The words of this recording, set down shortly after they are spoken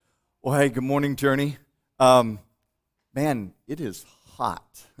Well, hey, good morning, Journey. Man, it is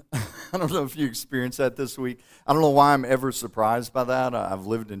hot. I don't know if you experienced that this week. I don't know why I'm ever surprised by that. I've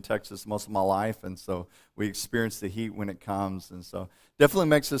lived in Texas most of my life, and so we experience the heat when it comes, and so definitely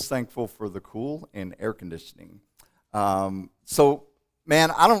makes us thankful for the cool and air conditioning. Man,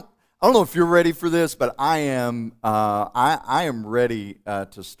 I don't know if you're ready for this, but I am. I am ready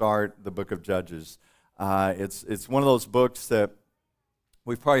to start the book of Judges. It's one of those books that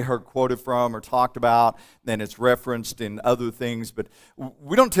we've probably heard quoted from or talked about, then it's referenced in other things, but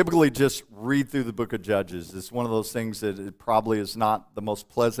we don't typically just read through the book of Judges. It's one of those things that it probably is not the most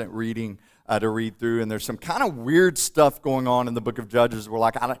pleasant reading to read through, and there's some kind of weird stuff going on in the book of Judges. We're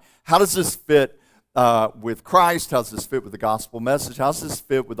like, how does this fit with Christ? How does this fit with the gospel message? How does this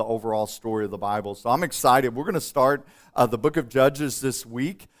fit with the overall story of the Bible? So I'm excited. We're going to start the book of Judges this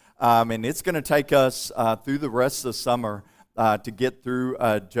week, and it's going to take us through the rest of the summer to get through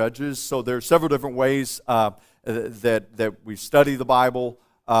Judges. So there are several different ways that we study the Bible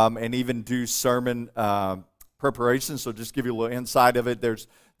and even do sermon preparation. So just give you a little insight of it. There's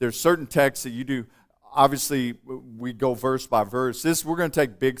certain texts that you do. Obviously, we go verse by verse. We're going to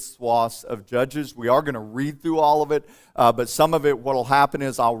take big swaths of Judges. We are going to read through all of it, but some of it, what will happen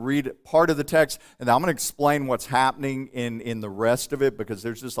is I'll read part of the text, and I'm going to explain what's happening in the rest of it, because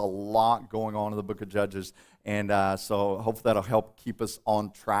there's just a lot going on in the book of Judges, and so hopefully that'll help keep us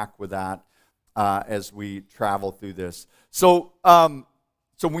on track with that as we travel through this. So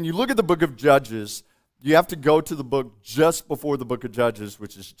when you look at the book of Judges, you have to go to the book just before the book of Judges,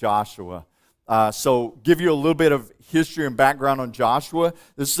 which is Joshua. So give you a little bit of history and background on Joshua.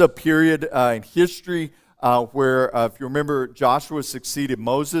 This is a period in history where, if you remember, Joshua succeeded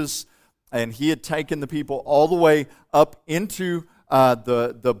Moses, and he had taken the people all the way up into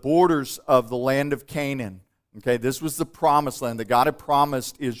the borders of the land of Canaan. Okay, this was the promised land that God had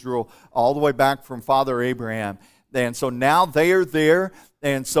promised Israel all the way back from Father Abraham. And so now they are there,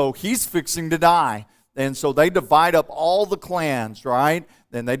 and so he's fixing to die. And so they divide up all the clans, right?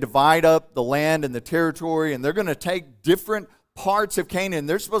 Then they divide up the land and the territory, and they're going to take different parts of Canaan.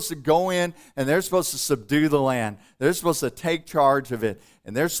 They're supposed to go in, and they're supposed to subdue the land. They're supposed to take charge of it,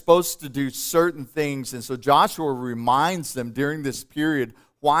 and they're supposed to do certain things. And so Joshua reminds them during this period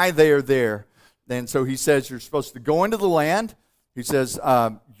why they are there. And so he says, you're supposed to go into the land. He says,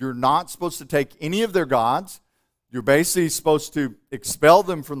 you're not supposed to take any of their gods. You're basically supposed to expel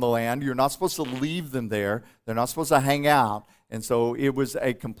them from the land. You're not supposed to leave them there. They're not supposed to hang out. And so it was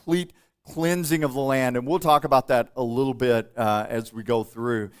a complete cleansing of the land. And we'll talk about that a little bit as we go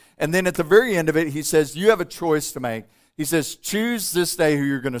through. And then at the very end of it, he says, you have a choice to make. He says, choose this day who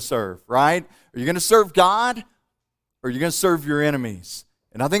you're going to serve, right? Are you going to serve God, or are you going to serve your enemies?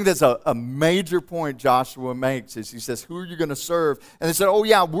 And I think that's a major point Joshua makes, is he says, who are you going to serve? And they said, oh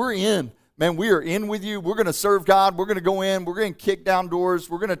yeah, we're in. Man, we are in with you. We're going to serve God. We're going to go in. We're going to kick down doors.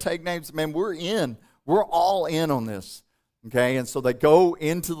 We're going to take names. Man, we're in. We're all in on this. Okay, and so they go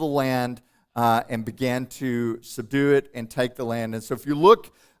into the land and began to subdue it and take the land. And so if you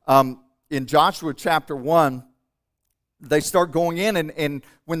look in Joshua chapter 1, they start going in, and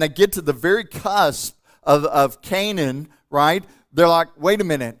when they get to the very cusp of Canaan, right, they're like, wait a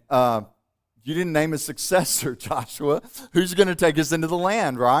minute, you didn't name a successor, Joshua. Who's going to take us into the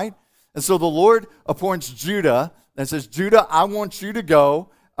land, right? And so the Lord appoints Judah and says, Judah, I want you to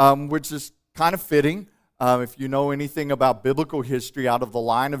go, which is kind of fitting. If you know anything about biblical history, out of the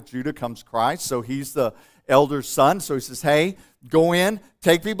line of Judah comes Christ. So he's the elder son. So he says, hey, go in,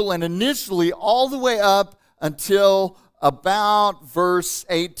 take people. And initially, all the way up until about verse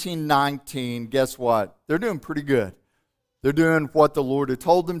 18, 19, guess what? They're doing pretty good. They're doing what the Lord had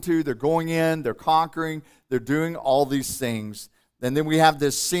told them to. They're going in, they're conquering, they're doing all these things. And then we have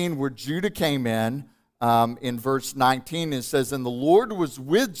this scene where Judah came in verse 19. It says, and the Lord was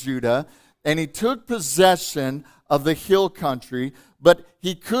with Judah, and he took possession of the hill country, but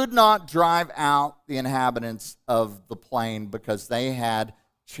he could not drive out the inhabitants of the plain because they had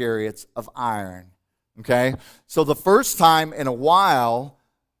chariots of iron. Okay? So the first time in a while,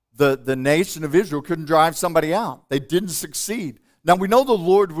 the nation of Israel couldn't drive somebody out. They didn't succeed. Now, we know the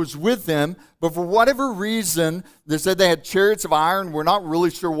Lord was with them, but for whatever reason, they said they had chariots of iron. We're not really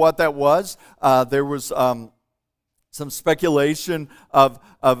sure what that was. There was some speculation of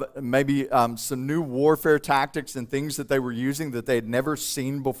maybe some new warfare tactics and things that they were using that they had never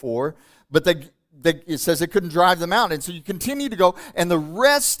seen before. But it says they couldn't drive them out. And so you continue to go, and the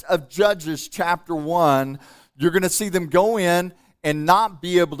rest of Judges chapter 1, you're going to see them go in and not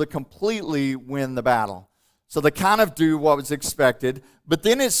be able to completely win the battle. So they kind of do what was expected. But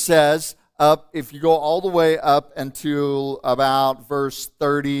then it says, if you go all the way up until about verse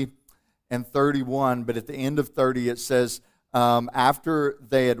 30, and 31, but at the end of 30 it says, after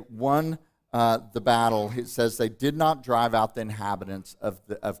they had won the battle, it says they did not drive out the inhabitants of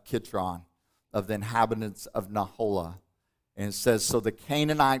Kitron, of the inhabitants of Naholah. And it says, so the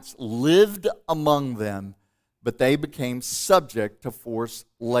Canaanites lived among them, but they became subject to forced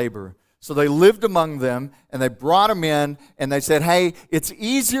labor. So they lived among them, and they brought them in, and they said, hey, it's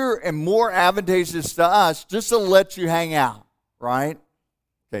easier and more advantageous to us just to let you hang out, right?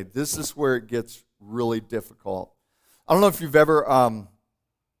 Okay, this is where it gets really difficult. I don't know if you've ever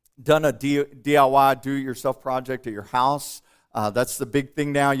done a DIY, do-it-yourself project at your house. That's the big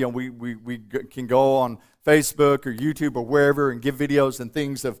thing now. You know, we can go on Facebook or YouTube or wherever and give videos and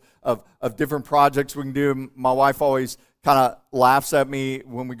things of different projects we can do. My wife always kind of laughs at me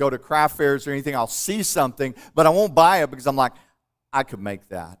when we go to craft fairs or anything. I'll see something, but I won't buy it because I'm like, I could make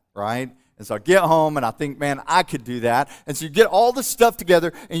that, right? And so I get home and I think, man, I could do that. And so you get all the stuff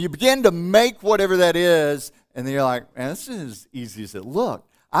together and you begin to make whatever that is, and then you're like, man, this isn't as easy as it looked.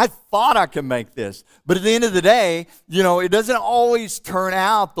 I thought I could make this. But at the end of the day, you know, it doesn't always turn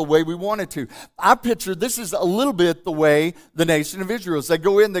out the way we want it to. I picture this is a little bit the way the nation of Israel is. They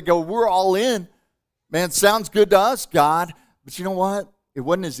go in, they go, we're all in. Man, sounds good to us, God. But you know what? It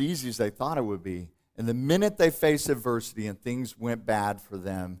wasn't as easy as they thought it would be. And the minute they faced adversity and things went bad for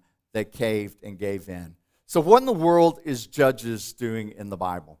them, they caved and gave in. So what in the world is Judges doing in the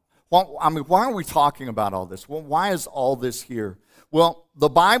Bible? Well, I mean, why are we talking about all this? Well, why is all this here? Well, the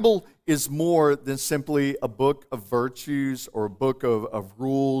Bible is more than simply a book of virtues or a book of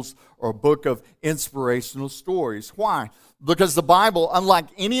rules or a book of inspirational stories. Why? Because the Bible, unlike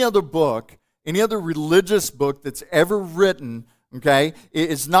any other book, any other religious book that's ever written, okay,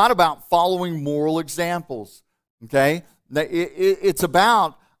 it's not about following moral examples, okay? It's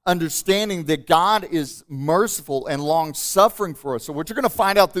about understanding that God is merciful and long-suffering for us. So what you're going to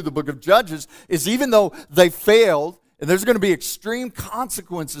find out through the book of Judges is even though they failed, and there's going to be extreme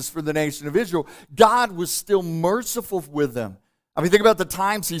consequences for the nation of Israel, God was still merciful with them. I mean, think about the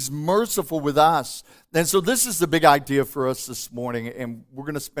times He's merciful with us. And so this is the big idea for us this morning, and we're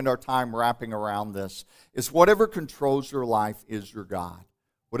going to spend our time wrapping around this, is whatever controls your life is your God.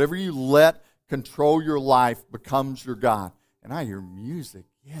 Whatever you let control your life becomes your God. And I hear music,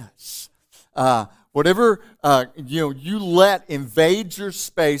 yes. Whatever you let invade your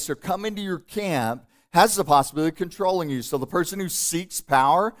space or come into your camp has the possibility of controlling you. So the person who seeks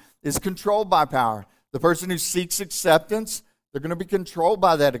power is controlled by power. The person who seeks acceptance, they're going to be controlled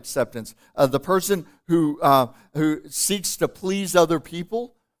by that acceptance. The person who seeks to please other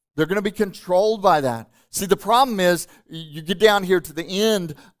people, they're going to be controlled by that. See, the problem is, you get down here to the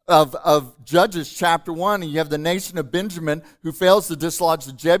end of Judges chapter 1, and you have the nation of Benjamin who fails to dislodge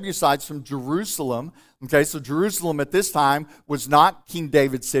the Jebusites from Jerusalem. Okay, so Jerusalem at this time was not King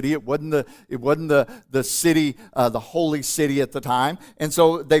David's city. It wasn't the city, the holy city at the time. And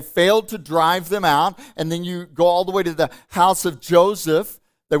so they failed to drive them out. And then you go all the way to the house of Joseph.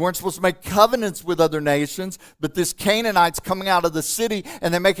 They weren't supposed to make covenants with other nations, but this Canaanite's coming out of the city,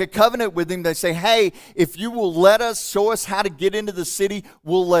 and they make a covenant with him. They say, hey, if you will let us, show us how to get into the city,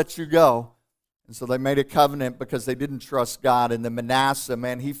 we'll let you go. And so they made a covenant because they didn't trust God. And then Manasseh,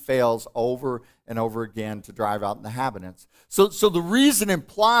 man, he fails over and over again to drive out the inhabitants. So the reason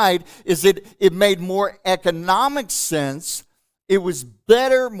implied is that it made more economic sense. It was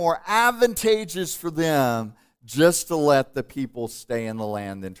better, more advantageous for them just to let the people stay in the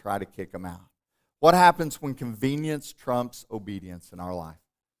land than try to kick them out. What happens when convenience trumps obedience in our life?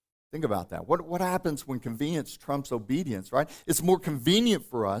 Think about that. What happens when convenience trumps obedience, right? It's more convenient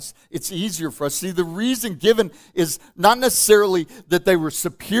for us. It's easier for us. See, the reason given is not necessarily that they were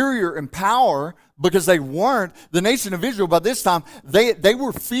superior in power, because they weren't. The nation of Israel, by this time, they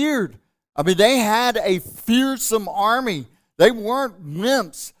were feared. I mean, they had a fearsome army. They weren't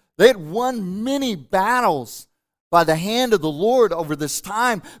wimps. They had won many battles by the hand of the Lord over this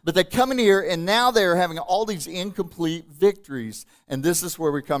time, but they come in here and now they're having all these incomplete victories. And this is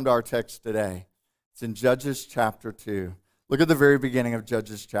where we come to our text today. It's in Judges chapter 2. Look at the very beginning of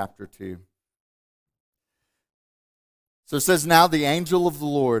Judges chapter 2. So it says, now the angel of the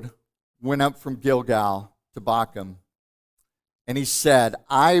Lord went up from Gilgal to Bochum, and he said,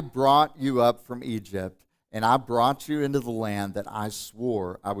 I brought you up from Egypt, and I brought you into the land that I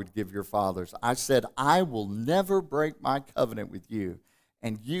swore I would give your fathers. I said, I will never break my covenant with you,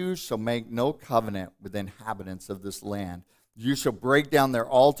 and you shall make no covenant with the inhabitants of this land. You shall break down their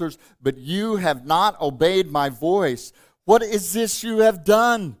altars, but you have not obeyed my voice. What is this you have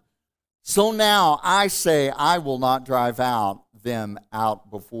done? So now I say, I will not drive them out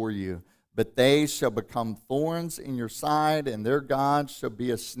before you, but they shall become thorns in your side, and their God shall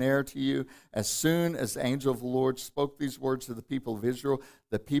be a snare to you. As soon as the angel of the Lord spoke these words to the people of Israel,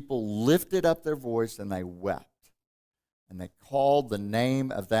 the people lifted up their voice and they wept. And they called the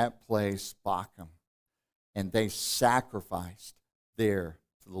name of that place Bacchum, and they sacrificed there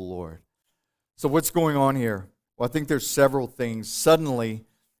to the Lord. So what's going on here? Well, I think there's several things. Suddenly,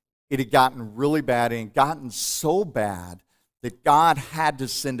 it had gotten really bad, and it had gotten so bad that God had to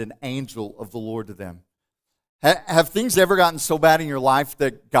send an angel of the Lord to them. Have things ever gotten so bad in your life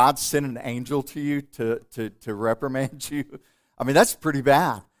that God sent an angel to you to reprimand you? I mean, that's pretty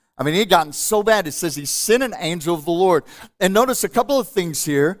bad. I mean, it had gotten so bad, it says he sent an angel of the Lord. And notice a couple of things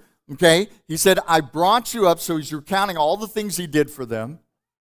here, okay? He said, I brought you up, so he's recounting all the things he did for them.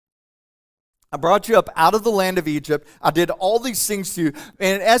 I brought you up out of the land of Egypt. I did all these things to you.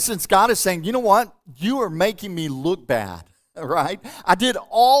 And in essence, God is saying, you know what? You are making me look bad, right? I did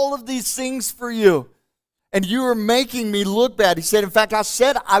all of these things for you, and you are making me look bad. He said, in fact, I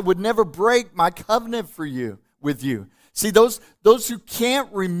said I would never break my covenant with you. See, those who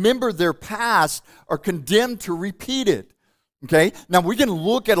can't remember their past are condemned to repeat it. Okay? Now, we can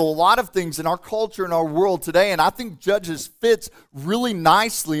look at a lot of things in our culture and our world today, and I think Judges fits really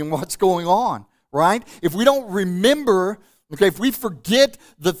nicely in what's going on, right? If we don't remember, okay, if we forget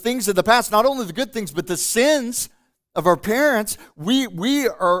the things of the past, not only the good things, but the sins of our parents, we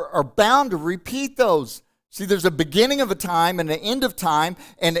are bound to repeat those. See, there's a beginning of a time and an end of time,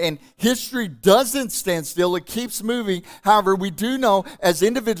 and history doesn't stand still. It keeps moving. However, we do know as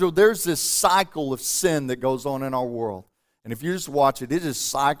individuals, there's this cycle of sin that goes on in our world. And if you just watch it, it just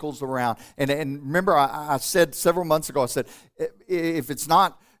cycles around. And remember, I said several months ago, I said, if it's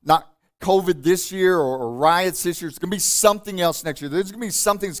not COVID this year or riots this year, it's going to be something else next year. There's going to be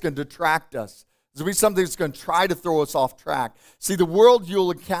something that's going to detract us. There's going to be something that's going to try to throw us off track. See, the world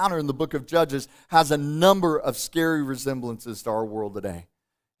you'll encounter in the book of Judges has a number of scary resemblances to our world today.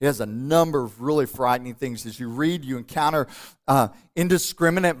 It has a number of really frightening things. As you read, you encounter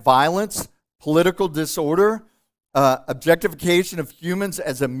indiscriminate violence, political disorder, objectification of humans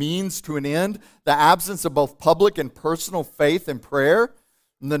as a means to an end, the absence of both public and personal faith and prayer,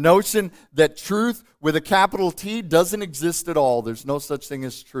 and the notion that truth with a capital T doesn't exist at all. There's no such thing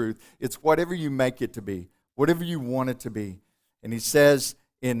as truth. It's whatever you make it to be, whatever you want it to be. And he says,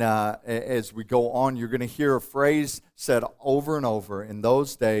 as we go on, you're going to hear a phrase said over and over. In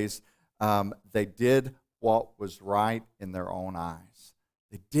those days, they did what was right in their own eyes.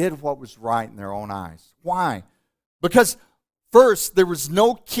 They did what was right in their own eyes. Why? Because first, there was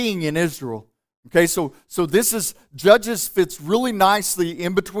no king in Israel. Okay, so this is, Judges fits really nicely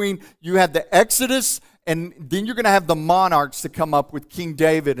in between. You had the Exodus, and then you're going to have the monarchs to come up with King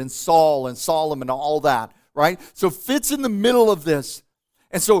David and Saul and Solomon and all that, right? So it fits in the middle of this.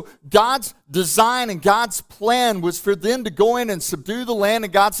 And so God's design and God's plan was for them to go in and subdue the land,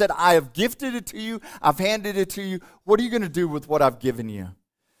 and God said, I have gifted it to you, I've handed it to you. What are you going to do with what I've given you?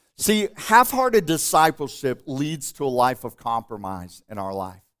 See, half-hearted discipleship leads to a life of compromise in our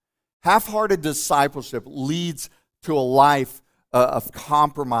life. Half-hearted discipleship leads to a life of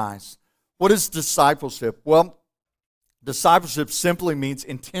compromise. What is discipleship? Well, discipleship simply means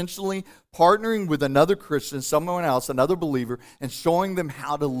intentionally partnering with another Christian, someone else, another believer, and showing them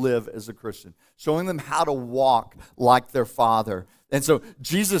how to live as a Christian, showing them how to walk like their Father. And so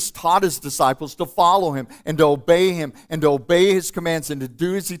Jesus taught his disciples to follow him and to obey him and to obey his commands and to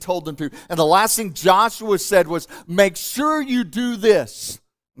do as he told them to. And the last thing Joshua said was, make sure you do this.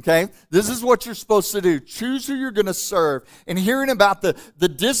 Okay? This is what you're supposed to do. Choose who you're going to serve. And hearing about the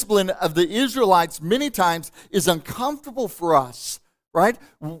discipline of the Israelites many times is uncomfortable for us, right?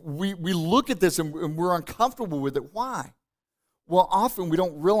 We look at this and we're uncomfortable with it. Why? Well, often we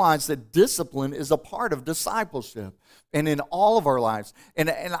don't realize that discipline is a part of discipleship and in all of our lives. And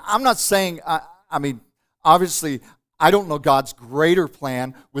I'm not saying, I mean, obviously, I don't know God's greater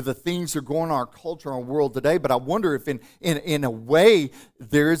plan with the things that are going on in our culture and our world today, but I wonder if in a way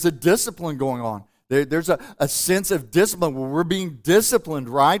there is a discipline going on. There's a sense of discipline where we're being disciplined,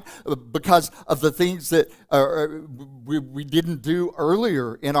 right? Because of the things that we didn't do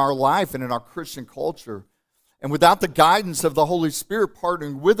earlier in our life and in our Christian culture. And without the guidance of the Holy Spirit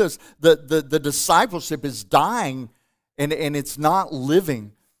partnering with us, the discipleship is dying and it's not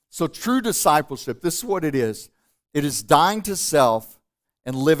living. So true discipleship, this is what it is. It is dying to self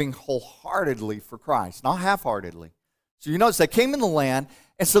and living wholeheartedly for Christ, not half-heartedly. So you notice they came in the land,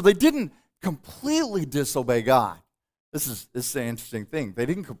 and so they didn't completely disobey God. This is an interesting thing. They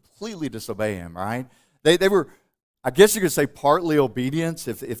didn't completely disobey him, right? They were, I guess you could say, partly obedience,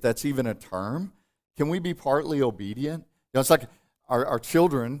 if that's even a term. Can we be partly obedient? You know, it's like our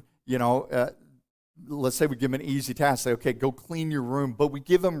children, let's say we give them an easy task. Say, okay, go clean your room. But we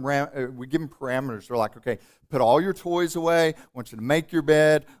give them parameters. We're like, okay, put all your toys away. I want you to make your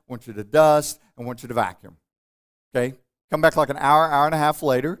bed. I want you to dust. I want you to vacuum. Okay? Come back like an hour and a half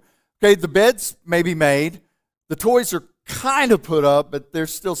later. Okay, the bed's maybe made. The toys are kind of put up, but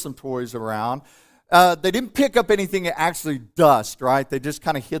there's still some toys around. They didn't pick up anything that actually dust, right? They just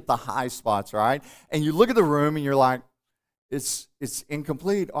kind of hit the high spots, right? And you look at the room and you're like, it's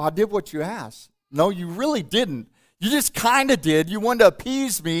incomplete. Oh, I did what you asked. No, you really didn't. You just kind of did. You wanted to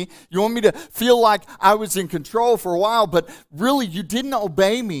appease me. You want me to feel like I was in control for a while, but really you didn't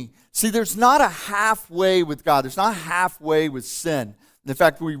obey me. See, there's not a halfway with God. There's not a halfway with sin. In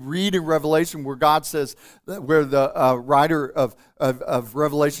fact, we read in Revelation where God says, where the writer of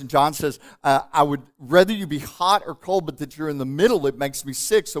Revelation, John says, I would rather you be hot or cold, but that you're in the middle, it makes me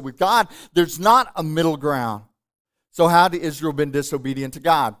sick. So with God, there's not a middle ground. So how had Israel been disobedient to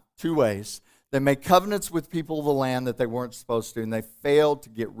God? Two ways. They made covenants with people of the land that they weren't supposed to, and they failed to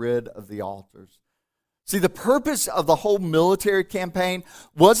get rid of the altars. See, the purpose of the whole military campaign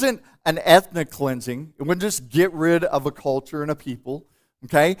wasn't an ethnic cleansing. It wasn't just get rid of a culture and a people.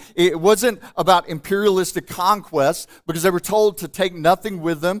 Okay? It wasn't about imperialistic conquest because they were told to take nothing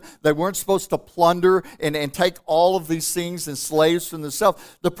with them. They weren't supposed to plunder and take all of these things and slaves from themselves.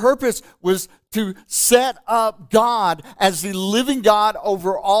 The purpose was to set up God as the living God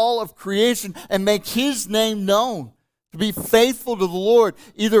over all of creation and make His name known. To be faithful to the Lord.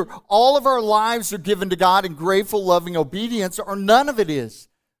 Either all of our lives are given to God in grateful, loving obedience, or none of it is.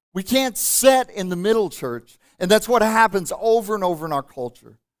 We can't sit in the middle, church. And that's what happens over and over in our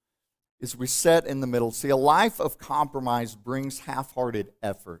culture, is we sit in the middle. See, a life of compromise brings half-hearted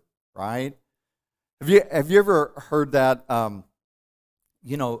effort, right? Have you ever heard that,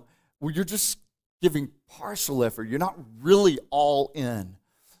 where you're just giving partial effort. You're not really all in.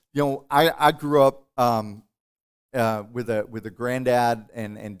 I grew up with a granddad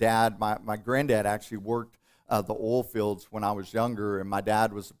and dad. My granddad actually worked the oil fields when I was younger, and my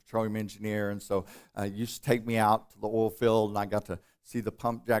dad was a petroleum engineer, and so he used to take me out to the oil field, and I got to see the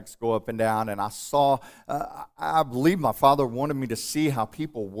pump jacks go up and down, and I saw, I believe my father wanted me to see how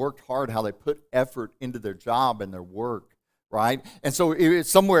people worked hard, how they put effort into their job and their work, right? And so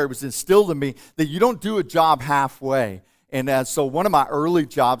somewhere it was instilled in me that you don't do a job halfway. And so one of my early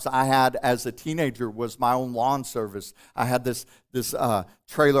jobs I had as a teenager was my own lawn service. I had this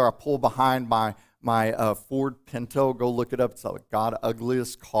trailer I pulled behind my Ford Pinto. Go look it up. It's like God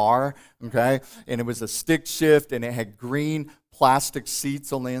ugliest car, okay? And it was a stick shift, and it had green plastic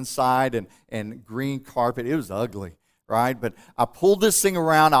seats on the inside and green carpet. It was ugly, right? But I pulled this thing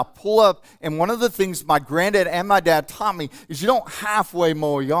around. I pull up, and one of the things my granddad and my dad taught me is you don't halfway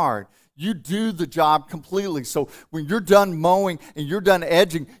mow a yard. You do the job completely. So when you're done mowing and you're done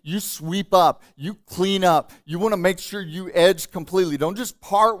edging, you sweep up, you clean up. You want to make sure you edge completely. Don't just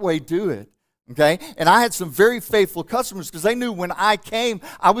partway do it. Okay? And I had some very faithful customers because they knew when I came,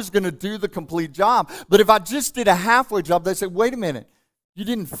 I was going to do the complete job. But if I just did a halfway job, they said, wait a minute, you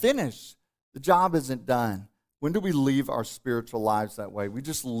didn't finish. The job isn't done. When do we leave our spiritual lives that way? We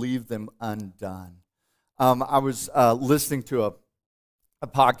just leave them undone. I was listening to a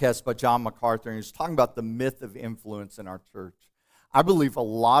podcast by John MacArthur, and he was talking about the myth of influence in our church. I believe a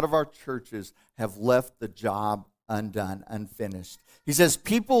lot of our churches have left the job undone, unfinished. He says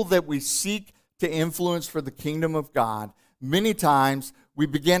people that we seek to influence for the kingdom of God, many times we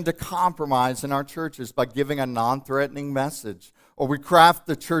begin to compromise in our churches by giving a non-threatening message. Or we craft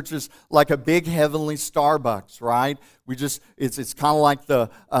the churches like a big heavenly Starbucks, right? It's kind of like the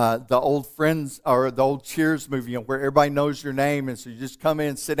old Friends or the old Cheers movie, where everybody knows your name, and so you just come in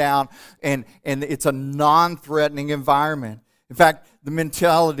and sit down, and it's a non-threatening environment. In fact, the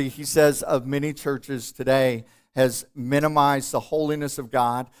mentality, he says, of many churches today has minimized the holiness of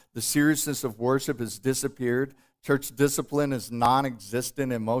God. The seriousness of worship has disappeared. Church discipline is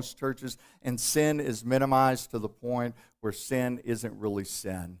non-existent in most churches, and sin is minimized to the point where sin isn't really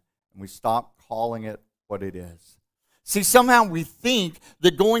sin, and we stop calling it what it is. See, somehow we think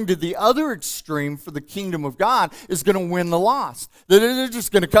that going to the other extreme for the kingdom of God is going to win the lost. That they're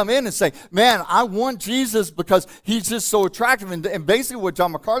just going to come in and say, man, I want Jesus because he's just so attractive. And basically what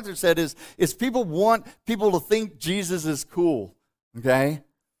John MacArthur said is people want people to think Jesus is cool, okay?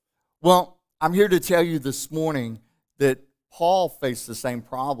 Well, I'm here to tell you this morning that Paul faced the same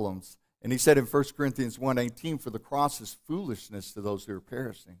problems. And he said in 1 Corinthians 1:18, for the cross is foolishness to those who are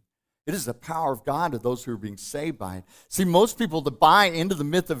perishing. It is the power of God to those who are being saved by it. See, most people that buy into the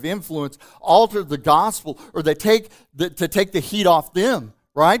myth of influence alter the gospel, or they take the heat off them,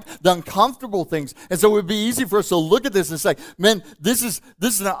 right? The uncomfortable things. And so it would be easy for us to look at this and say, man, this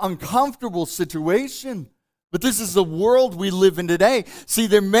is an uncomfortable situation. But this is the world we live in today. See,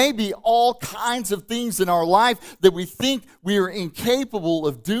 there may be all kinds of things in our life that we think we are incapable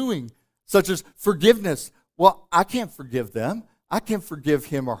of doing, such as forgiveness. Well, I can't forgive them. I can't forgive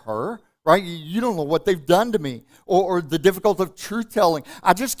him or her, right? You don't know what they've done to me. Or the difficulty of truth-telling.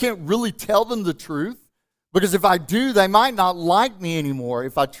 I just can't really tell them the truth, because if I do, they might not like me anymore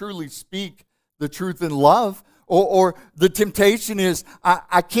if I truly speak the truth in love. Or the temptation is,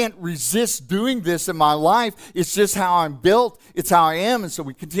 I can't resist doing this in my life. It's just how I'm built. It's how I am. And so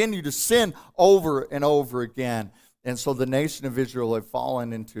we continue to sin over and over again. And so the nation of Israel had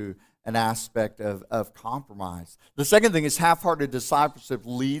fallen into an aspect of compromise. The second thing is half-hearted discipleship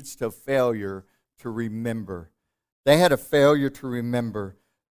leads to failure to remember. They had a failure to remember.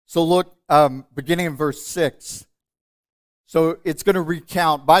 So look, beginning in verse 6. So it's going to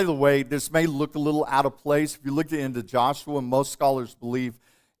recount. By the way, this may look a little out of place. If you look into Joshua, most scholars believe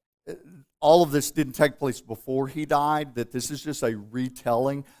all of this didn't take place before he died, that this is just a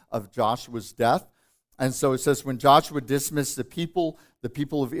retelling of Joshua's death. And so it says, when Joshua dismissed the people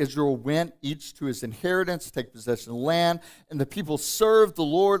of Israel went, each to his inheritance, to take possession of the land. And the people served the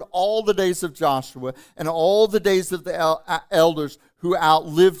Lord all the days of Joshua and all the days of the elders who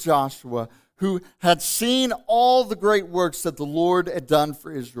outlived Joshua, who had seen all the great works that the Lord had done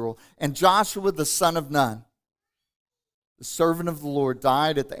for Israel. And Joshua, the son of Nun, the servant of the Lord,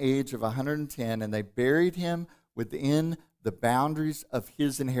 died at the age of 110, and they buried him within the boundaries of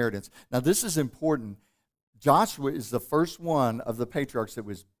his inheritance. Now, this is important. Joshua is the first one of the patriarchs that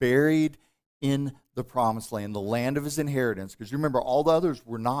was buried in the promised land, the land of his inheritance. Because you remember, all the others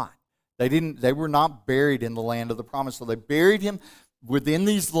were not. They were not buried in the land of the promise. So they buried him within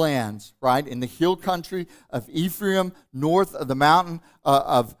these lands, right, in the hill country of Ephraim, north of the mountain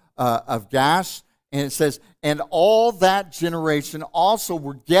of Gash. And it says, and all that generation also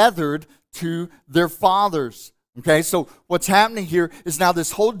were gathered to their fathers. Okay, so what's happening here is now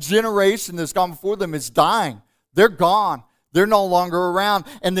this whole generation that's gone before them is dying. They're gone. They're no longer around.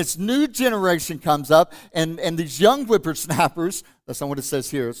 And this new generation comes up, and these young whippersnappers, that's not what it says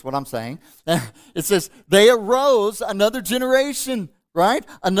here, it's what I'm saying. It says, they arose, another generation, right?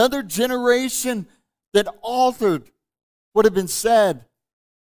 Another generation that altered what had been said.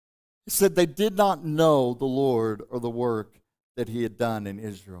 It said they did not know the Lord or the work that he had done in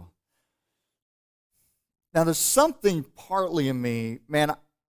Israel. Now, there's something partly in me, man,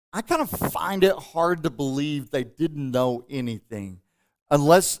 I kind of find it hard to believe they didn't know anything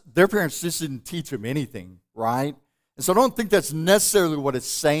unless their parents just didn't teach them anything, right? And so I don't think that's necessarily what it's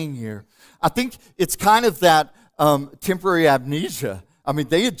saying here. I think it's kind of that temporary amnesia. I mean,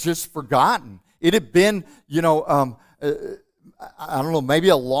 they had just forgotten. It had been, I don't know, maybe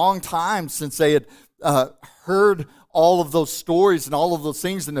a long time since they had heard all of those stories and all of those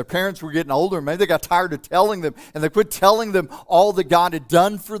things, and their parents were getting older. Maybe they got tired of telling them, and they quit telling them all that God had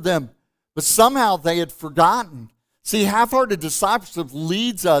done for them. But somehow they had forgotten. See, half-hearted discipleship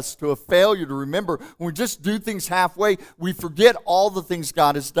leads us to a failure to remember. When we just do things halfway, we forget all the things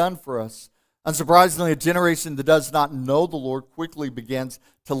God has done for us. Unsurprisingly, a generation that does not know the Lord quickly begins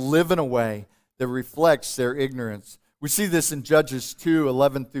to live in a way that reflects their ignorance. We see this in Judges 2,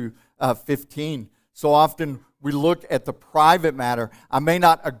 11 through 15. So often we look at the private matter. I may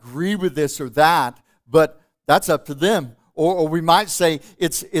not agree with this or that, but that's up to them. Or we might say,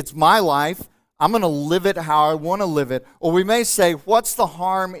 it's my life. I'm going to live it how I want to live it. Or we may say, what's the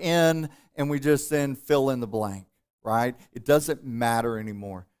harm in, and we just then fill in the blank, right? It doesn't matter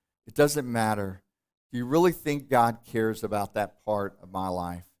anymore. It doesn't matter. Do you really think God cares about that part of my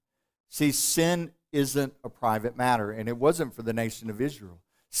life? See, sin isn't a private matter, and it wasn't for the nation of Israel.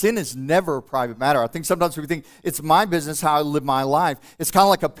 Sin is never a private matter. I think sometimes we think it's my business how I live my life. It's kind of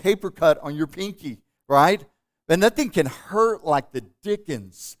like a paper cut on your pinky, right? And that thing can hurt like the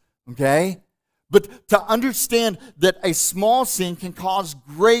dickens, okay? But to understand that a small sin can cause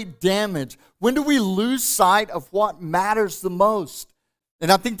great damage, when do we lose sight of what matters the most?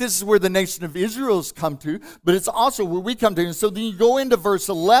 And I think this is where the nation of Israel has come to, but it's also where we come to. And so then you go into verse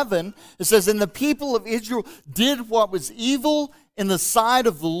 11, it says, and the people of Israel did what was evil in the sight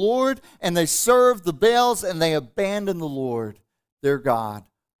of the Lord, and they served the Baals, and they abandoned the Lord, their God,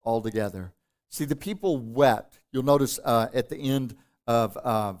 altogether. See, the people wept. You'll notice at the end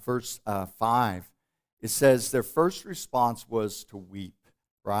of verse 5, it says their first response was to weep,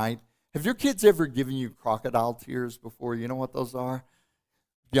 right? Have your kids ever given you crocodile tears before? You know what those are?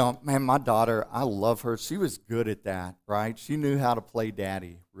 Man, my daughter, I love her. She was good at that, right? She knew how to play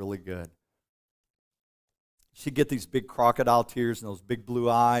daddy really good. she'd get these big crocodile tears and those big blue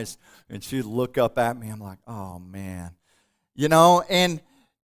eyes, and she'd look up at me. I'm like, oh, man. And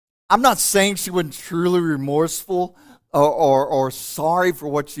I'm not saying she wasn't truly remorseful or sorry for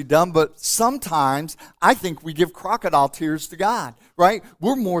what she'd done, but sometimes I think we give crocodile tears to God, right?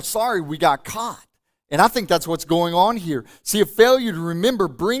 We're more sorry we got caught. And I think that's what's going on here. See, a failure to remember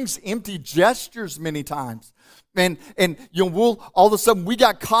brings empty gestures many times. And we'll all of a sudden we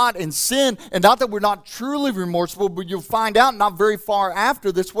got caught in sin, and not that we're not truly remorseful, but you'll find out not very far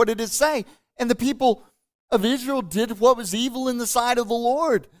after this, what did it say? And the people of Israel did what was evil in the sight of the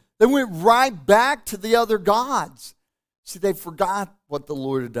Lord. They went right back to the other gods. See, they forgot what the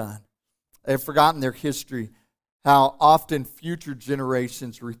Lord had done. They've forgotten their history, how often future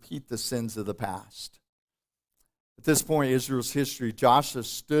generations repeat the sins of the past. At this point in Israel's history, Joshua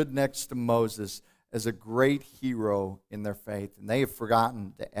stood next to Moses as a great hero in their faith. And they have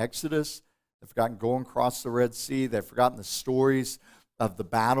forgotten the Exodus. They've forgotten going across the Red Sea. They've forgotten the stories of the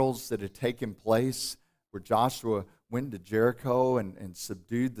battles that had taken place where Joshua went into Jericho and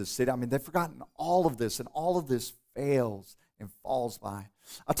subdued the city. I mean, they've forgotten all of this, and all of this fails and falls by.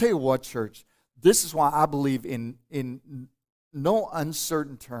 I'll tell you what, church, this is why I believe in no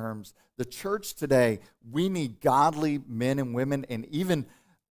uncertain terms, the church today, we need godly men and women, and even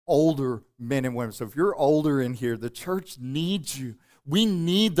older men and women. So if you're older in here, the church needs you. We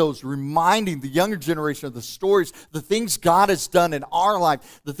need those reminding the younger generation of the stories, the things God has done in our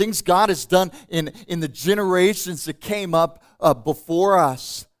life, the things God has done in the generations that came up before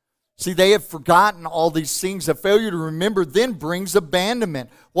us. See, they have forgotten all these things. A failure to remember then brings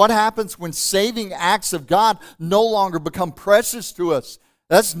abandonment. What happens when saving acts of God no longer become precious to us?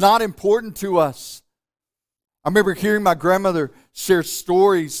 That's not important to us. I remember hearing my grandmother share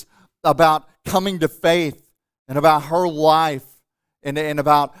stories about coming to faith and about her life and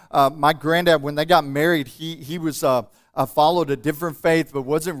about my granddad. When they got married, he was followed a different faith but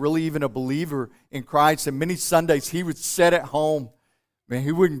wasn't really even a believer in Christ. And many Sundays he would sit at home. Man,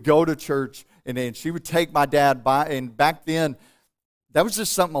 he wouldn't go to church. And she would take my dad by. And back then, that was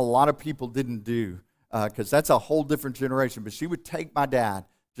just something a lot of people didn't do because that's a whole different generation. But she would take my dad,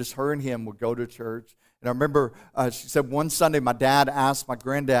 just her and him would go to church. And I remember she said one Sunday my dad asked my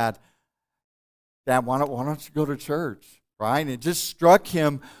granddad, Dad, why don't you go to church? Right? And it just struck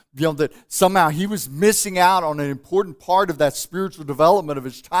him, that somehow he was missing out on an important part of that spiritual development of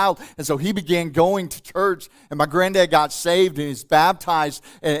his child. And so he began going to church. And my granddad got saved and he's baptized.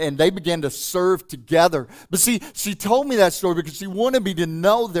 And they began to serve together. But see, she told me that story because she wanted me to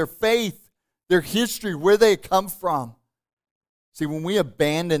know their faith, their history, where they had come from. See, when we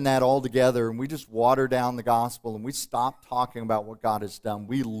abandon that altogether and we just water down the gospel and we stop talking about what God has done,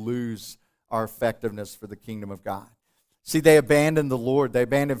 we lose our effectiveness for the kingdom of God. See, they abandoned the Lord. They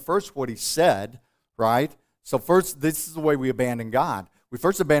abandoned first what He said, right? So first, this is the way we abandon God. We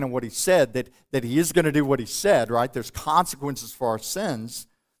first abandon what He said, that He is going to do what He said, right? There's consequences for our sins.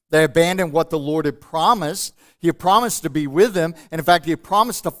 They abandoned what the Lord had promised. He had promised to be with them. And in fact, He had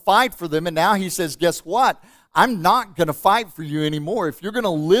promised to fight for them. And now He says, guess what? I'm not going to fight for you anymore. If you're going to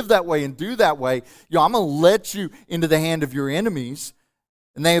live that way and do that way, I'm going to let you into the hand of your enemies.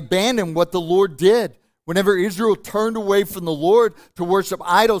 And they abandoned what the Lord did. Whenever Israel turned away from the Lord to worship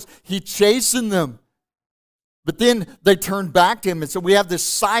idols, He chastened them. But then they turned back to Him. And so we have this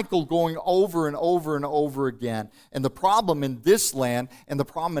cycle going over and over and over again. And the problem in this land and the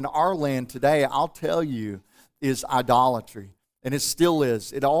problem in our land today, I'll tell you, is idolatry. And it still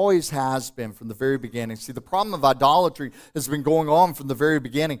is. It always has been from the very beginning. See, the problem of idolatry has been going on from the very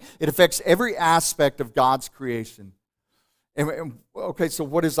beginning. It affects every aspect of God's creation. Okay, so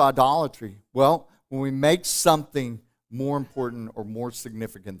what is idolatry? Well, when we make something more important or more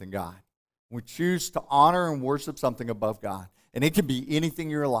significant than God. We choose to honor and worship something above God. And it can be anything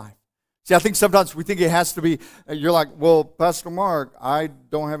in your life. See, I think sometimes we think it has to be, you're like, well, Pastor Mark, I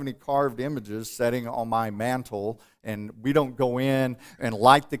don't have any carved images sitting on my mantle, and we don't go in and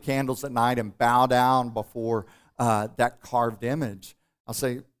light the candles at night and bow down before that carved image. I'll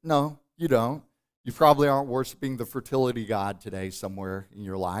say, no, you don't. You probably aren't worshiping the fertility god today somewhere in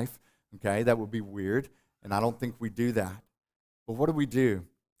your life. Okay, that would be weird, and I don't think we do that. But what do we do?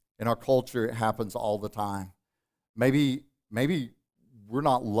 In our culture, it happens all the time. Maybe we're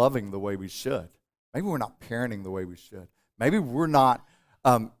not loving the way we should. Maybe we're not parenting the way we should. Maybe we're not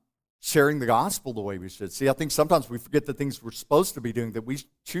sharing the gospel the way we should. See, I think sometimes we forget the things we're supposed to be doing that we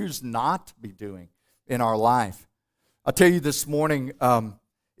choose not to be doing in our life. I'll tell you this morning,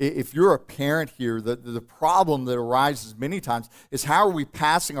 If you're a parent here, the problem that arises many times is how are we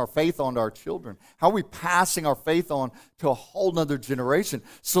passing our faith on to our children? How are we passing our faith on to a whole nother generation?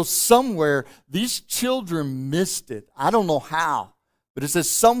 So somewhere, these children missed it. I don't know how, but it says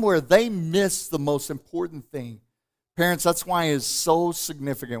somewhere they missed the most important thing. Parents, that's why it's so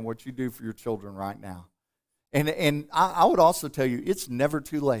significant what you do for your children right now. And I would also tell you, it's never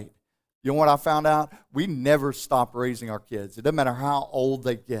too late. You know what I found out? We never stop raising our kids. It doesn't matter how old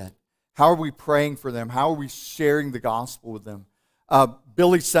they get. How are we praying for them? How are we sharing the gospel with them?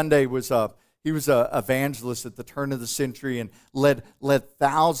 Billy Sunday was an evangelist at the turn of the century and led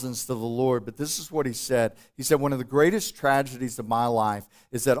thousands to the Lord. But this is what he said. He said, one of the greatest tragedies of my life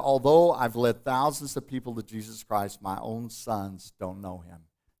is that although I've led thousands of people to Jesus Christ, my own sons don't know him.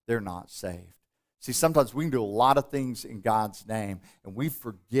 They're not saved. See, sometimes we can do a lot of things in God's name, and we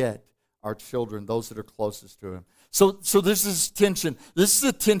forget our children, those that are closest to him. So there's this tension. This is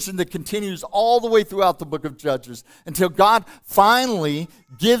a tension that continues all the way throughout the book of Judges until God finally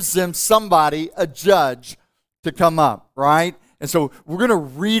gives them somebody, a judge, to come up, right? And so we're going to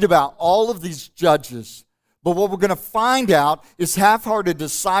read about all of these judges. But what we're going to find out is half-hearted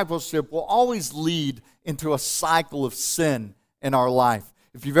discipleship will always lead into a cycle of sin in our life.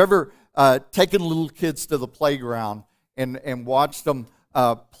 If you've ever taken little kids to the playground and watched them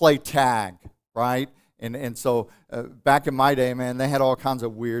play tag, right? And so back in my day, man, they had all kinds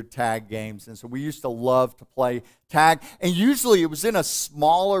of weird tag games. And so we used to love to play tag. And usually it was in a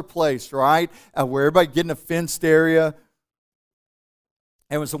smaller place, right? Where everybody get in a fenced area.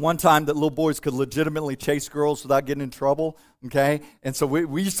 And it was the one time that little boys could legitimately chase girls without getting in trouble, okay? And so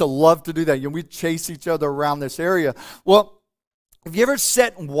we used to love to do that. You know, we'd chase each other around this area. Well, if you ever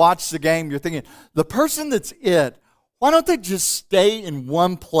sit and watch the game, you're thinking, the person that's it, why don't they just stay in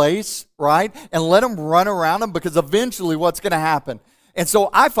one place, right, and let them run around them? Because eventually what's going to happen? And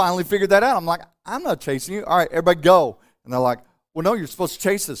so I finally figured that out. I'm like, I'm not chasing you. All right, everybody go. And they're like, well, no, you're supposed to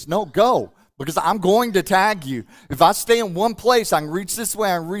chase us. No, go, because I'm going to tag you. If I stay in one place, I can reach this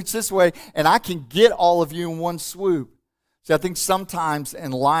way, I can reach this way, and I can get all of you in one swoop. See, I think sometimes in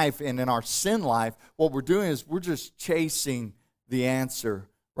life and in our sin life, what we're doing is we're just chasing the answer,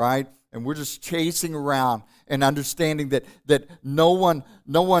 right? And we're just chasing around and understanding that no one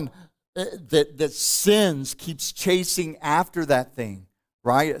that sins keeps chasing after that thing,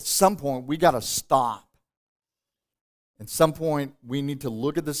 right? At some point, we got to stop. At some point, we need to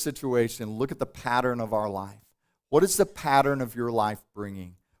look at the situation, look at the pattern of our life. What is the pattern of your life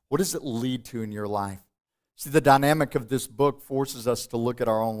bringing? What does it lead to in your life? See, the dynamic of this book forces us to look at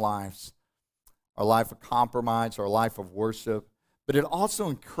our own lives, our life of compromise, our life of worship. But it also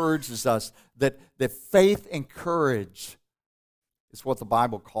encourages us that faith and courage is what the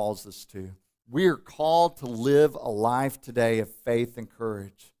Bible calls us to. We are called to live a life today of faith and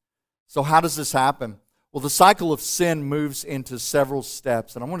courage. So how does this happen? Well, the cycle of sin moves into several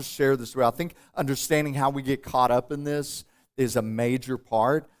steps, and I want to share this with you. I think understanding how we get caught up in this is a major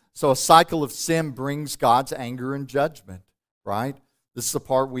part. So a cycle of sin brings God's anger and judgment, right? This is the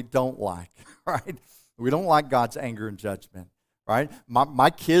part we don't like, right? We don't like God's anger and judgment. Right? My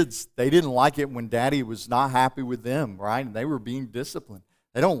kids, they didn't like it when Daddy was not happy with them, right? And they were being disciplined.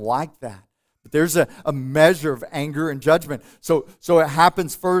 They don't like that. But there's a measure of anger and judgment. So it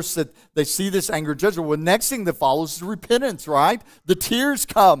happens first that they see this anger and judgment. Well, the next thing that follows is repentance, right? The tears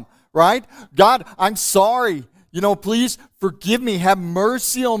come, right? God, I'm sorry. You know, please forgive me. Have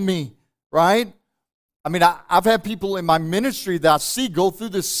mercy on me, right? I mean, I've had people in my ministry that I see go through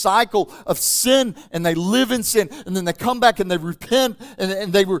this cycle of sin, and they live in sin, and then they come back and they repent,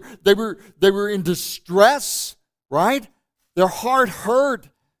 and they were in distress, right? Their heart hurt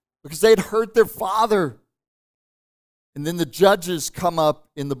because they had hurt their father. And then the judges come up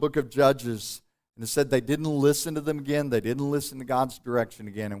in the book of Judges, and it said they didn't listen to them again, they didn't listen to God's direction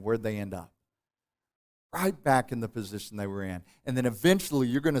again, and where'd they end up? Right back in the position they were in. And then eventually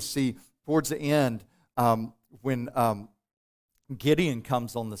you're going to see towards the end, when Gideon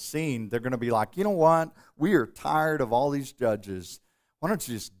comes on the scene, they're going to be like, you know what? We are tired of all these judges. Why don't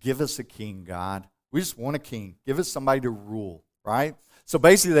you just give us a king, God? We just want a king. Give us somebody to rule, right? So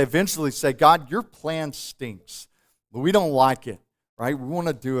basically they eventually say, God, your plan stinks, but we don't like it, right? We want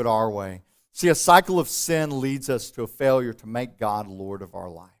to do it our way. See, a cycle of sin leads us to a failure to make God Lord of our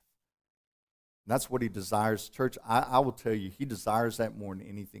life. And that's what he desires. Church, I will tell you, he desires that more than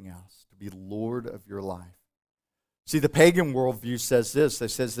anything else, to be Lord of your life. See, the pagan worldview says this. It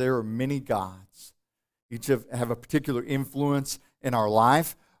says there are many gods. Each have a particular influence in our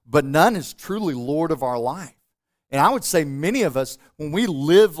life, but none is truly Lord of our life. And I would say many of us, when we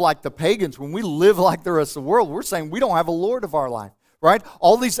live like the pagans, when we live like the rest of the world, we're saying we don't have a Lord of our life. right?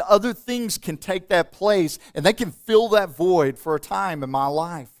 All these other things can take that place, and they can fill that void for a time in my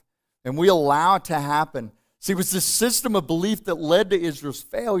life. And we allow it to happen. See, it was this system of belief that led to Israel's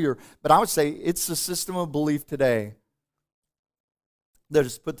failure, but I would say it's the system of belief today that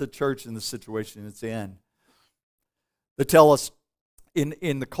has put the church in the situation it's in. They tell us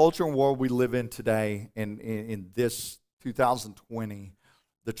in the culture and world we live in today, in this 2020,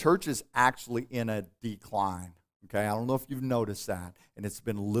 the church is actually in a decline. Okay, I don't know if you've noticed that, and it's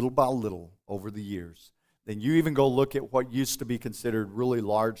been little by little over the years. Then you even go look at what used to be considered really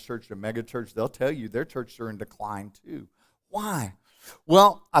large church or mega church, they'll tell you their churches are in decline too. Why?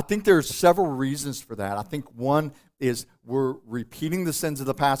 Well, I think there are several reasons for that. I think one is we're repeating the sins of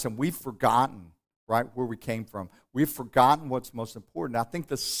the past, and we've forgotten, right, where we came from. We've forgotten what's most important. I think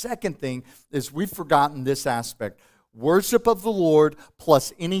the second thing is we've forgotten this aspect. Worship of the Lord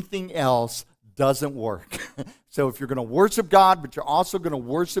plus anything else doesn't work. So if you're going to worship God, but you're also going to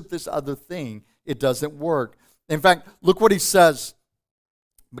worship this other thing, it doesn't work. In fact, look what he says,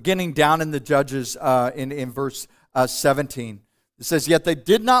 beginning down in the Judges in verse 17. It says, "Yet they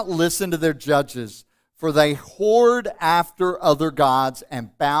did not listen to their judges, for they whored after other gods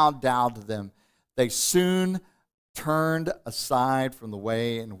and bowed down to them. They soon turned aside from the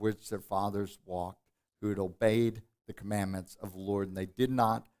way in which their fathers walked, who had obeyed the commandments of the Lord, and they did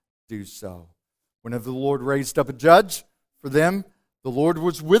not do so." Whenever the Lord raised up a judge for them, the Lord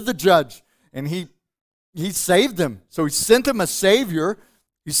was with the judge, and he saved them. So he sent them a Savior.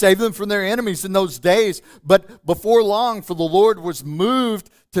 He saved them from their enemies in those days. But before long, for the Lord was moved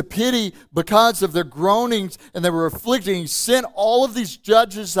to pity because of their groanings, and they were afflicted. He sent all of these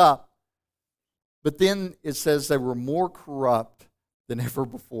judges up. But then it says they were more corrupt than ever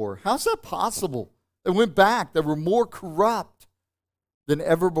before. How's that possible? They went back. They were more corrupt than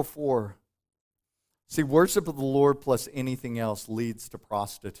ever before. See, worship of the Lord plus anything else leads to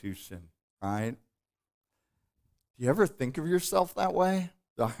prostitution, right? Do you ever think of yourself that way?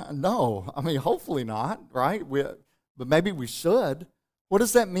 No. I mean, hopefully not, right? But maybe we should. What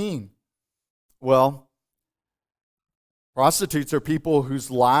does that mean? Well, prostitutes are people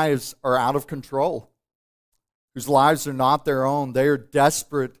whose lives are out of control, whose lives are not their own. They are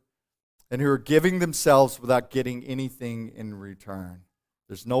desperate and who are giving themselves without getting anything in return.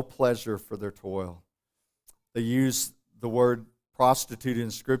 There's no pleasure for their toil. They use the word prostitute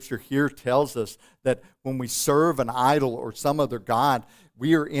in Scripture here tells us that when we serve an idol or some other god,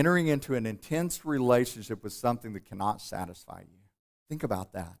 we are entering into an intense relationship with something that cannot satisfy you. Think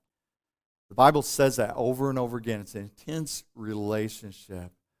about that. The Bible says that over and over again. It's an intense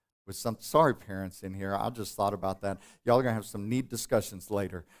relationship with some. Sorry, parents in here. I just thought about that. Y'all are going to have some neat discussions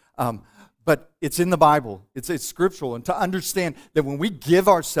later. But it's in the Bible. It's scriptural. And to understand that when we give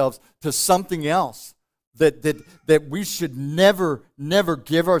ourselves to something else, that we should never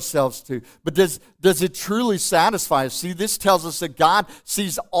give ourselves to. But does it truly satisfy us? See, this tells us that God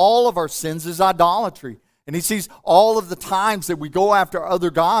sees all of our sins as idolatry. And he sees all of the times that we go after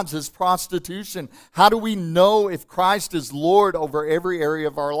other gods as prostitution. How do we know if Christ is Lord over every area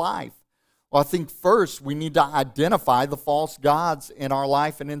of our life? Well, I think first we need to identify the false gods in our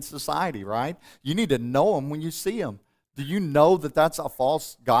life and in society, right? You need to know them when you see them. Do you know that that's a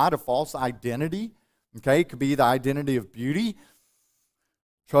false god, a false identity? Okay, it could be the identity of beauty.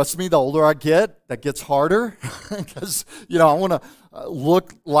 Trust me, the older I get, that gets harder. Because, I want to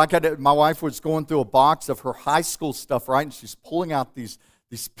look like I did. My wife was going through a box of her high school stuff, right? And she's pulling out these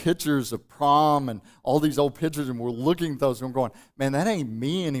pictures of prom and all these old pictures, and we're looking at those and we're going, man, that ain't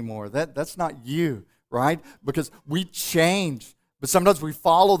me anymore. That's not you, right? Because we change. But sometimes we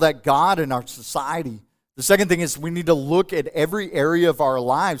follow that God in our society. The second thing is we need to look at every area of our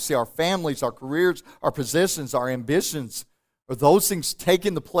lives, see our families, our careers, our positions, our ambitions. Are those things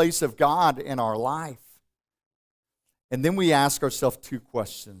taking the place of God in our life? And then we ask ourselves two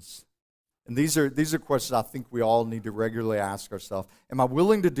questions. And these are questions I think we all need to regularly ask ourselves. Am I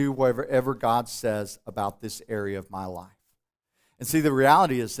willing to do whatever God says about this area of my life? And see, the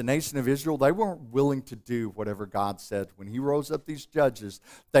reality is the nation of Israel, they weren't willing to do whatever God said. When he rose up these judges,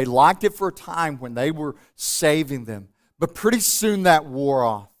 they liked it for a time when they were saving them. But pretty soon that wore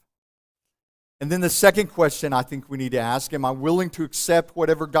off. And then the second question I think we need to ask, am I willing to accept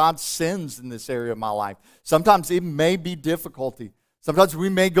whatever God sends in this area of my life? Sometimes it may be difficulty. Sometimes we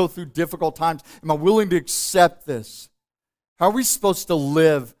may go through difficult times. Am I willing to accept this? How are we supposed to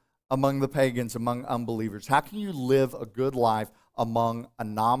live among the pagans, among unbelievers? How can you live a good life among a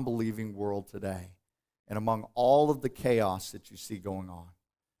non-believing world today and among all of the chaos that you see going on?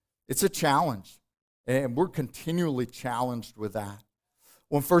 It's a challenge, and we're continually challenged with that.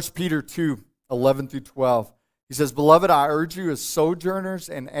 Well, in 1 Peter 2, 11 through 12, He says, beloved, I urge you as sojourners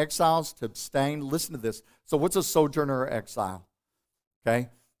and exiles to abstain. Listen to this. So what's a sojourner or exile? Okay?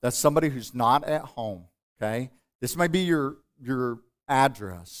 That's somebody who's not at home. Okay? This might be your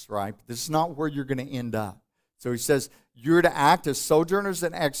address, right? But this is not where you're going to end up. So he says, you're to act as sojourners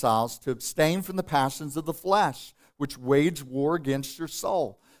and exiles to abstain from the passions of the flesh, which wage war against your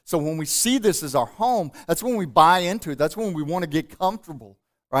soul. So when we see this as our home, that's when we buy into it. That's when we want to get comfortable.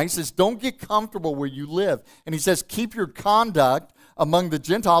 Right? He says, don't get comfortable where you live. And he says, keep your conduct among the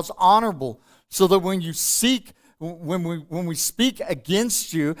Gentiles honorable, so that when we speak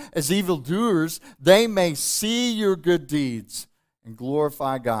against you as evildoers, they may see your good deeds and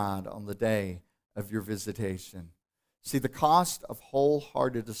glorify God on the day of your visitation. See, the cost of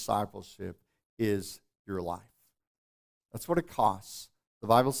wholehearted discipleship is your life. That's what it costs. The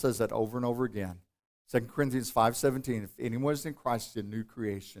Bible says that over and over again. 2 Corinthians 5:17, if anyone is in Christ, is a new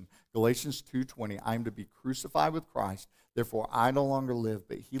creation. Galatians 2:20, I am to be crucified with Christ, therefore I no longer live,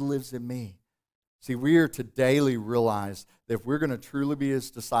 but he lives in me. See, we are to daily realize that if we're going to truly be his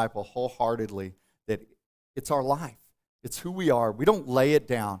disciple wholeheartedly, that it's our life. It's who we are. We don't lay it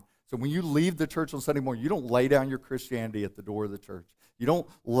down. So when you leave the church on Sunday morning, you don't lay down your Christianity at the door of the church. You don't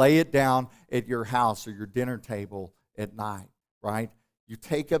lay it down at your house or your dinner table at night, right? You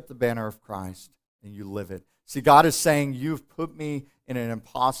take up the banner of Christ and you live it. See, God is saying, you've put me in an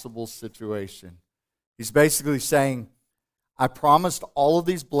impossible situation. He's basically saying, I promised all of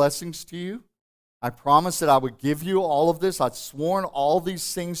these blessings to you. I promised that I would give you all of this. I'd sworn all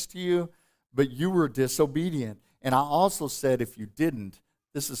these things to you, but you were disobedient. And I also said, if you didn't,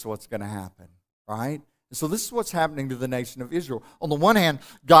 this is what's going to happen, right? And so this is what's happening to the nation of Israel. On the one hand,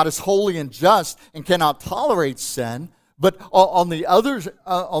 God is holy and just and cannot tolerate sin. But on the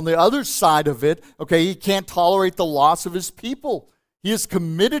other side of it, okay, he can't tolerate the loss of his people. He is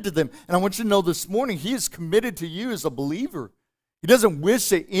committed to them. And I want you to know this morning, he is committed to you as a believer. He doesn't wish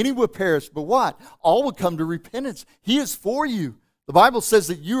that any would perish, but what? All would come to repentance. He is for you. The Bible says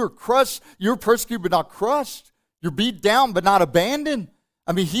that you are crushed, you're persecuted but not crushed. You're beat down but not abandoned.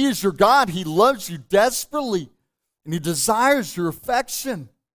 I mean, he is your God. He loves you desperately, and he desires your affection.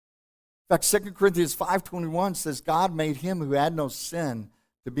 In fact, 2 Corinthians 5:21 says, God made him who had no sin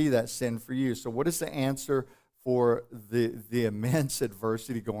to be that sin for you. So what is the answer for the immense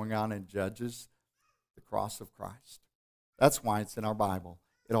adversity going on in Judges? The cross of Christ. That's why it's in our Bible.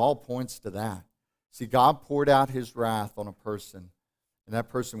 It all points to that. See, God poured out his wrath on a person, and that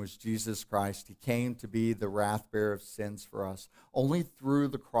person was Jesus Christ. He came to be the wrath bearer of sins for us. Only through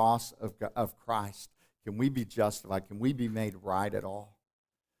the cross of Christ can we be justified, can we be made right at all.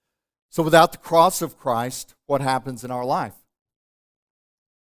 So without the cross of Christ, what happens in our life?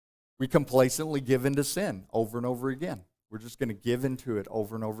 We complacently give into sin over and over again. We're just going to give into it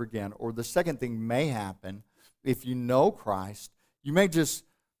over and over again. Or the second thing may happen, if you know Christ, you may just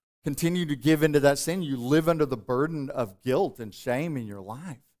continue to give into that sin. You live under the burden of guilt and shame in your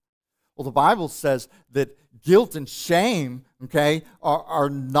life. Well, the Bible says that guilt and shame, okay, are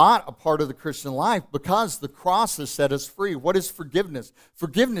not a part of the Christian life because the cross has set us free. What is forgiveness?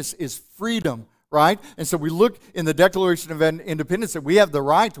 Forgiveness is freedom, right? And so we look in the Declaration of Independence that we have the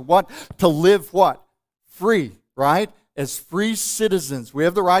right to what? To live what? Free, right? As free citizens. We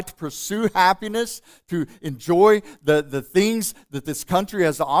have the right to pursue happiness, to enjoy the things that this country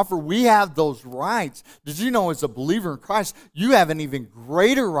has to offer. We have those rights. Did you know, as a believer in Christ, you have an even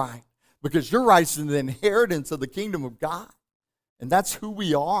greater right, because your rights in the inheritance of the kingdom of God. And that's who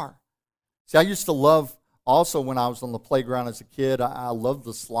we are. See, I used to love, also when I was on the playground as a kid, I loved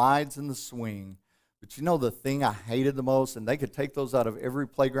the slides and the swing. But you know the thing I hated the most, and they could take those out of every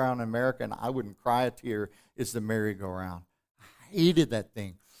playground in America and I wouldn't cry a tear, is the merry-go-round. I hated that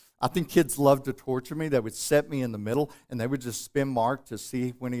thing. I think kids love to torture me. They would set me in the middle and they would just spin Mark to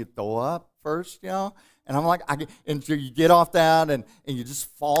see when he'd throw up first, you know. And I'm like, and so you get off that and you just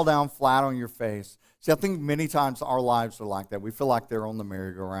fall down flat on your face. See, I think many times our lives are like that. We feel like they're on the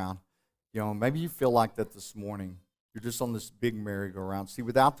merry-go-round. You know, maybe you feel like that this morning. You're just on this big merry-go-round. See,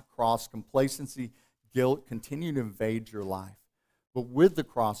 without the cross, complacency, guilt continue to invade your life. But with the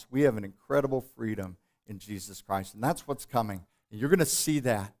cross, we have an incredible freedom in Jesus Christ. And that's what's coming. And you're going to see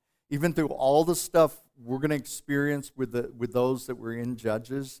that. Even through all the stuff we're going to experience with those that were in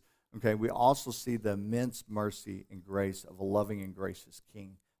Judges, okay, we also see the immense mercy and grace of a loving and gracious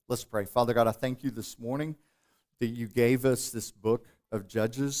King. Let's pray. Father God, I thank you this morning that you gave us this book of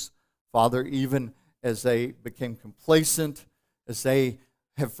Judges. Father, even as they became complacent, as they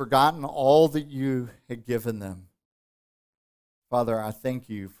have forgotten all that you had given them. Father, I thank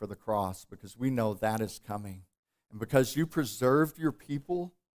you for the cross, because we know that is coming. And because you preserved your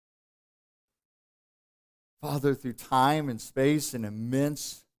people, Father, through time and space and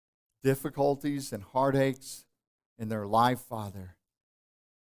immense difficulties and heartaches in their life, Father,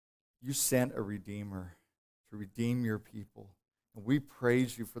 you sent a Redeemer to redeem your people. And we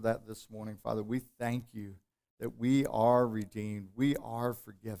praise you for that this morning, Father. We thank you that we are redeemed. We are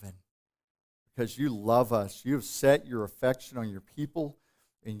forgiven because you love us. You have set your affection on your people,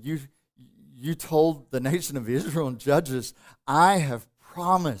 and you told the nation of Israel in Judges, I have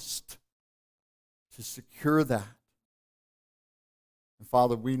promised to secure that. And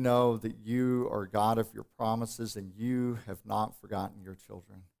Father, we know that you are God of your promises, and you have not forgotten your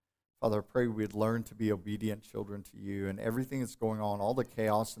children. Father, I pray we'd learn to be obedient children to you, and everything that's going on, all the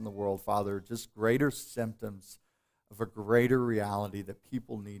chaos in the world, Father, just greater symptoms of a greater reality that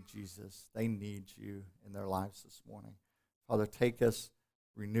people need Jesus. They need you in their lives this morning. Father, take us,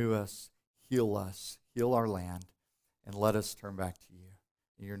 renew us, heal our land, and let us turn back to you.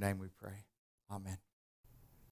 In your name we pray. Amen.